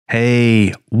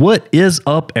Hey, what is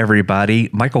up, everybody?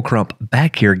 Michael Crump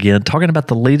back here again, talking about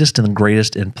the latest and the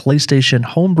greatest in PlayStation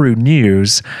homebrew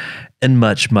news and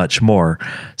much, much more.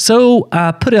 So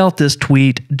I put out this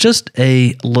tweet just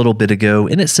a little bit ago,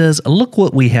 and it says, look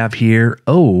what we have here.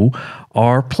 Oh,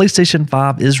 our PlayStation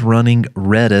 5 is running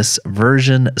Redis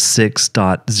version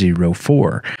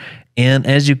 6.04. And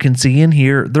as you can see in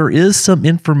here, there is some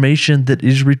information that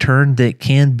is returned that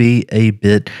can be a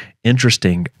bit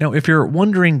interesting. Now, if you're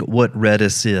wondering what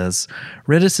Redis is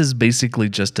basically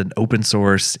just an open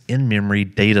source in-memory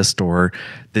data store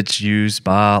that's used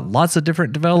by lots of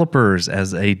different developers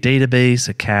as a database,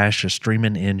 a cache, a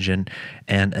streaming engine,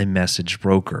 and a message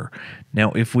broker.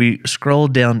 Now, if we scroll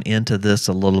down into this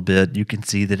a little bit, you can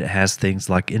see that it has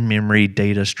things like in-memory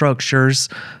data structures,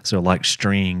 so like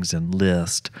strings and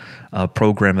lists,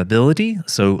 programmability,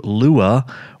 so Lua,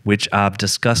 which I've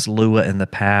discussed Lua in the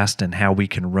past and how we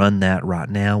can run that right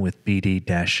now with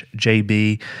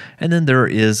bd-jb. And then there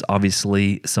is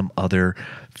obviously some other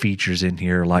features in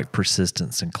here like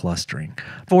persistence and clustering.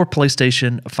 For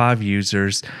PlayStation 5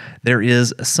 users, there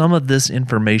is some of this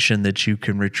information that you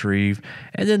can retrieve,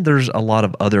 and then there's a lot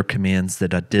of other commands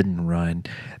that I didn't run,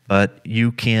 but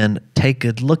you can take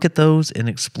a look at those and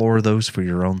explore those for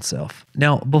your own self.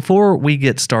 Now, before we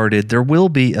get started, there will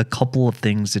be a couple of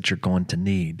things that you're going to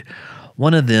need.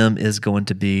 One of them is going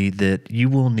to be that you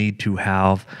will need to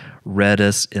have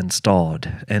Redis installed.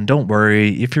 And don't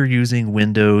worry, if you're using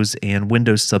Windows and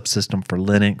Windows subsystem for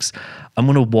Linux, I'm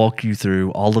going to walk you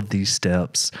through all of these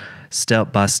steps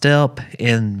step by step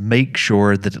and make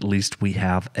sure that at least we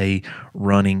have a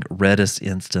running Redis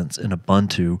instance in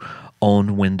Ubuntu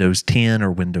on Windows 10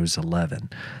 or Windows 11.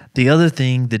 The other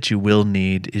thing that you will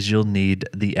need is you'll need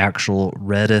the actual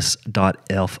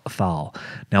redis.elf file.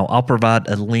 Now, I'll provide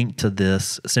a link to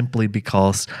this simply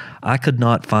because I could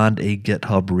not find a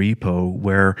GitHub repo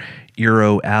where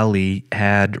Eero Ali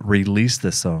had released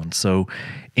this on. So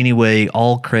anyway,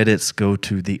 all credits go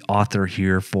to the author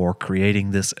here for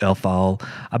creating this elf file.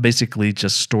 I basically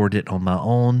just stored it on my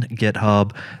own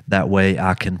GitHub. That way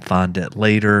I can find it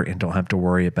later and don't have to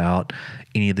worry about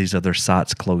any of these other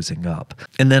sites closing up.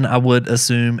 And then I would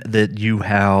assume that you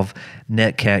have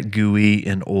Netcat GUI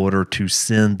in order to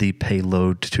send the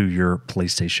payload to your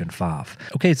PlayStation 5.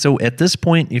 Okay, so at this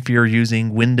point, if you're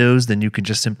using Windows, then you can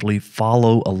just simply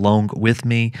follow along with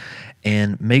me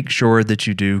and make sure that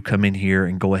you do come in here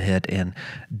and go ahead and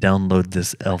download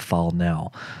this elf file now.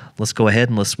 Let's go ahead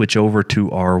and let's switch over to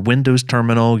our Windows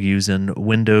terminal using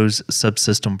Windows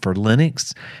subsystem for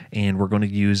Linux, and we're going to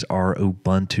use our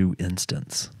Ubuntu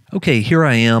instance. Okay, here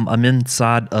I am. I'm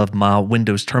inside of my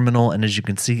Windows terminal, and as you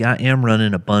can see, I am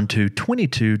running Ubuntu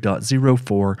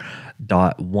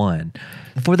 22.04.1.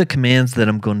 For the commands that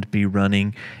I'm going to be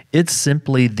running, it's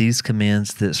simply these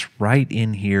commands that's right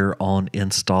in here on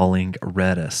installing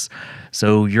Redis.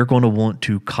 So you're going to want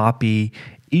to copy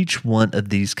each one of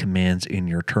these commands in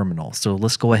your terminal. So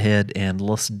let's go ahead and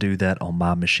let's do that on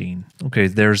my machine. Okay,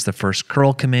 there's the first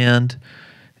curl command,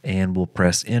 and we'll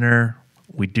press enter.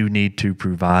 We do need to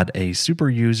provide a super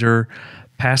user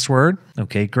password.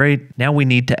 Okay, great. Now we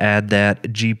need to add that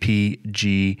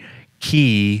GPG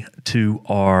key to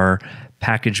our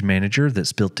package manager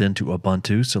that's built into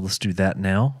Ubuntu. So let's do that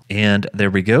now. And there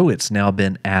we go. It's now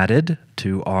been added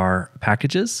to our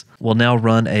packages. We'll now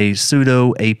run a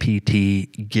sudo apt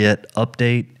get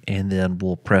update, and then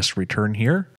we'll press return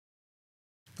here.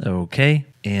 Okay,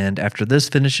 and after this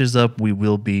finishes up, we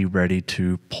will be ready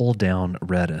to pull down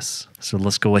Redis. So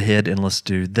let's go ahead and let's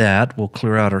do that. We'll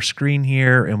clear out our screen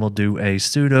here, and we'll do a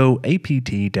sudo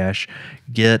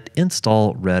apt-get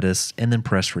install Redis, and then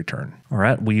press return. All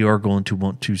right, we are going to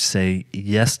want to say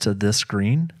yes to this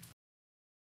screen.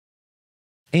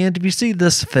 And if you see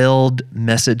this failed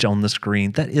message on the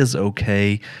screen, that is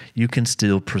okay. You can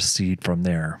still proceed from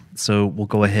there. So we'll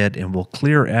go ahead and we'll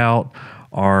clear out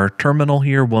our terminal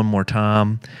here one more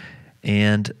time.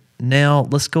 And now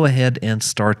let's go ahead and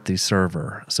start the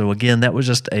server. So again, that was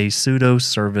just a sudo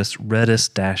service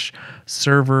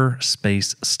redis-server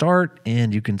space start.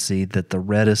 And you can see that the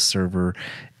Redis server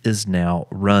is now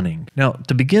running. Now,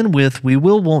 to begin with, we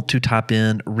will want to type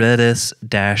in redis-cli.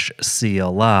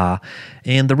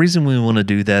 And the reason we want to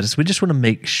do that is we just want to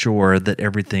make sure that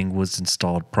everything was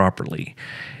installed properly.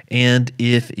 And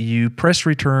if you press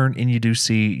return and you do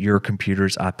see your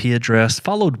computer's IP address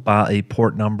followed by a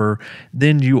port number,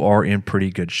 then you are in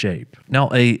pretty good shape. Now,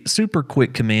 a super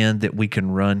quick command that we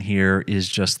can run here is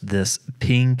just this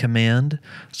ping command.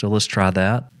 So let's try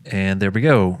that. And there we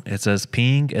go. It says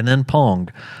ping and then pong.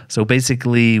 So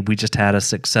basically, we just had a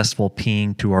successful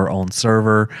ping to our own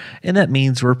server, and that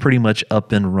means we're pretty much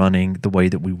up and running the way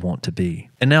that we want to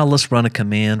be. And now let's run a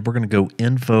command. We're going to go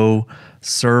info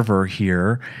server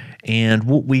here. And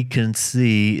what we can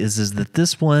see is that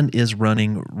this one is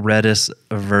running Redis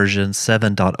version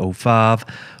 7.05,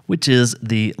 which is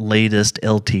the latest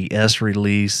LTS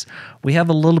release. We have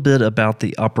a little bit about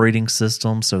the operating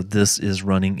system. So this is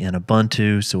running in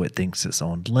Ubuntu, so it thinks it's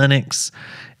on Linux.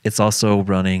 It's also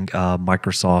running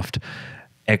Microsoft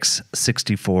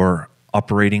x64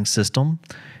 operating system.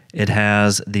 It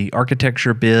has the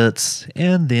architecture bits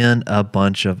and then a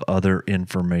bunch of other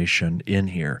information in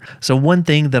here. So one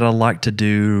thing that I like to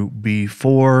do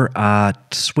before I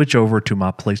switch over to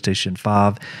my PlayStation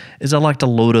 5 is I like to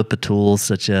load up a tool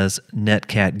such as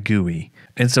Netcat GUI.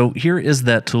 And so here is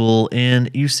that tool,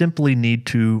 and you simply need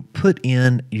to put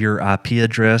in your IP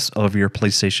address of your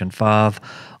PlayStation 5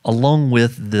 along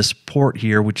with this port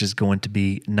here, which is going to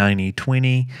be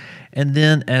 9020. And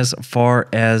then as far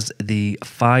as the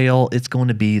file, it's going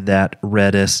to be that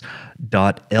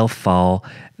redis.elf file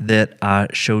that I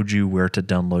showed you where to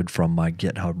download from my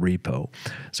GitHub repo.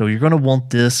 So you're going to want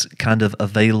this kind of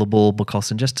available because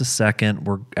in just a second,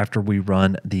 after we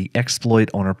run the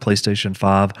exploit on our PlayStation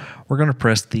 5, we're going to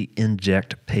press the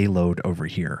inject payload over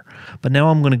here. But now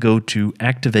I'm going to go to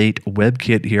activate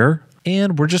WebKit here.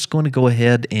 And we're just going to go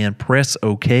ahead and press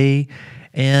OK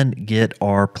and get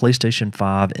our PlayStation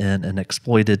 5 in an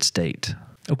exploited state.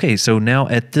 Okay, so now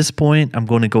at this point, I'm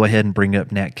going to go ahead and bring up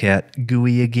Netcat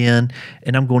GUI again,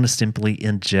 and I'm going to simply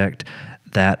inject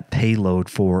that payload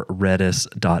for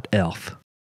redis.elf.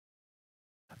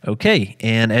 Okay,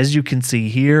 and as you can see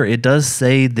here, it does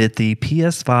say that the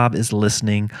PS5 is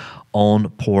listening on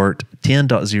port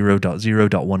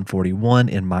 10.0.0.141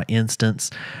 in my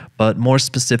instance, but more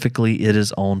specifically, it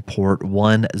is on port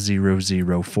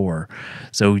 1004.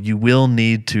 So you will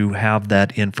need to have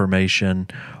that information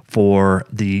for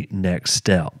the next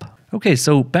step. Okay,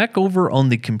 so back over on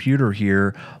the computer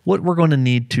here, what we're going to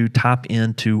need to type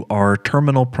into our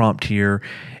terminal prompt here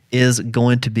is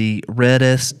going to be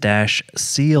redis-cli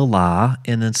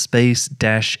and then space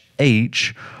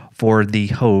 -h for the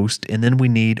host, and then we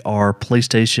need our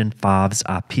PlayStation 5's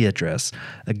IP address.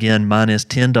 Again, mine is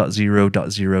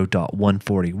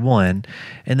 10.0.0.141,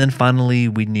 and then finally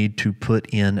we need to put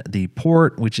in the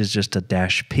port, which is just a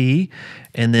 -p,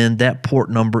 and then that port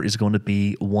number is going to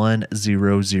be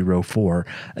 1004.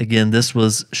 Again, this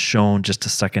was shown just a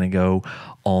second ago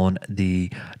on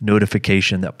the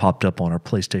notification that popped up on our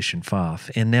PlayStation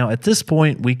 5. And now at this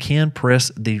point, we can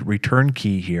press the return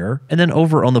key here. And then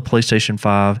over on the PlayStation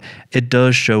 5, it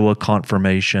does show a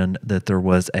confirmation that there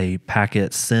was a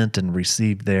packet sent and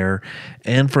received there.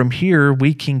 And from here,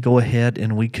 we can go ahead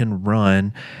and we can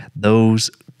run those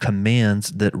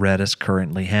commands that Redis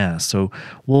currently has. So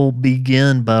we'll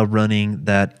begin by running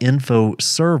that info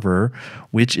server,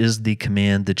 which is the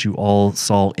command that you all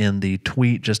saw in the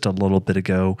tweet just a little bit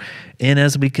ago. And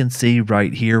as we can see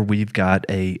right here, we've got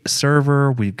a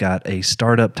server, we've got a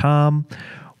startup time.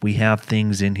 We have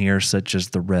things in here such as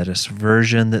the Redis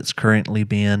version that's currently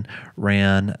being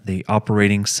ran, the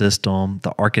operating system,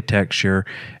 the architecture,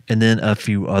 and then a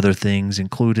few other things,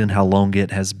 including how long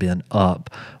it has been up,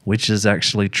 which is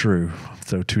actually true.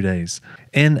 So 2 days.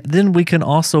 And then we can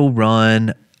also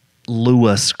run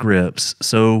Lua scripts.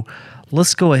 So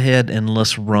let's go ahead and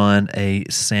let's run a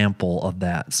sample of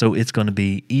that. So it's going to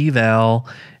be eval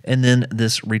and then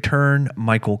this return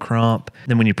Michael Crump.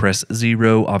 Then when you press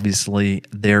 0, obviously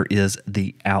there is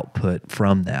the output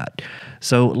from that.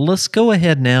 So let's go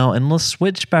ahead now and let's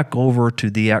switch back over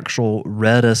to the actual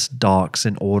Redis docs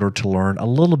in order to learn a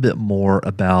little bit more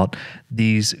about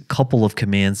these couple of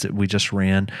commands that we just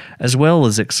ran, as well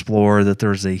as explore that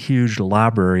there's a huge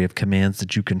library of commands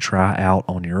that you can try out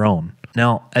on your own.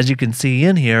 Now, as you can see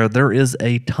in here, there is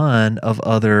a ton of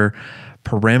other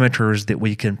parameters that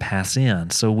we can pass in.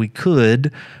 So we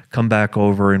could come back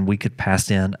over and we could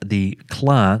pass in the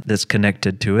client that's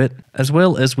connected to it, as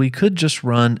well as we could just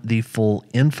run the full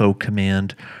info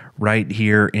command right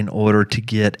here in order to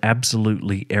get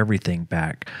absolutely everything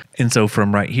back. And so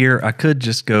from right here, I could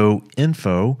just go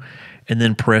info, and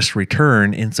then press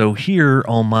return. And so here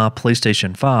on my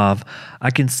PlayStation 5, I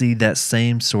can see that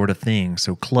same sort of thing.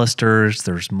 So clusters,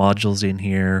 there's modules in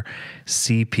here,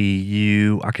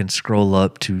 CPU. I can scroll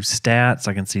up to stats.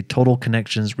 I can see total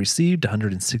connections received,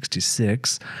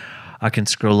 166. I can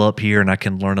scroll up here and I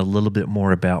can learn a little bit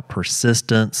more about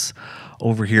persistence.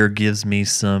 Over here gives me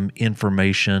some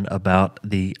information about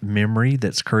the memory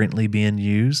that's currently being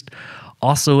used.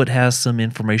 Also, it has some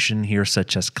information here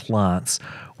such as clients,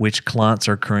 which clients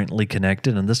are currently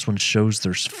connected, and this one shows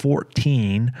there's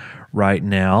 14 right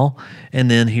now.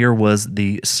 And then here was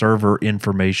the server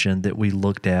information that we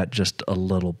looked at just a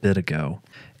little bit ago.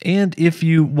 And if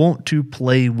you want to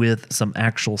play with some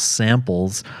actual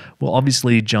samples, well,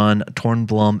 obviously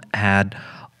John-tornblom had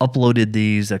uploaded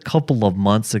these a couple of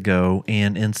months ago,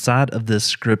 and inside of this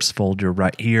scripts folder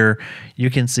right here, you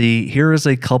can see here is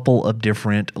a couple of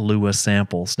different Lua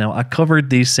samples. Now, I covered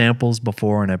these samples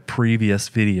before in a previous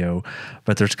video,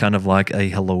 but there's kind of like a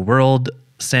Hello World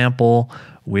sample,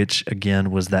 which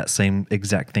again was that same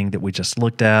exact thing that we just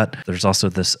looked at. There's also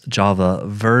this Java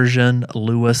version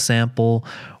Lua sample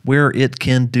where it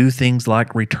can do things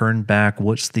like return back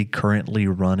what's the currently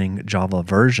running Java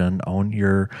version on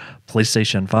your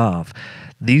PlayStation 5.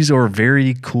 These are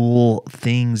very cool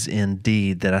things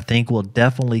indeed that I think will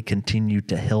definitely continue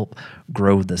to help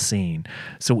grow the scene.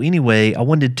 So anyway, I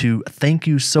wanted to thank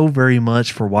you so very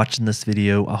much for watching this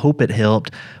video. I hope it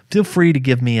helped. Feel free to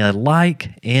give me a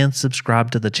like and subscribe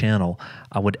to the channel.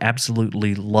 I would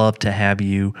absolutely love to have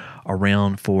you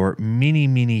around for many,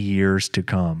 many years to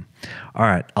come. All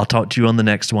right, I'll talk to you on the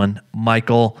next one.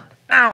 Michael,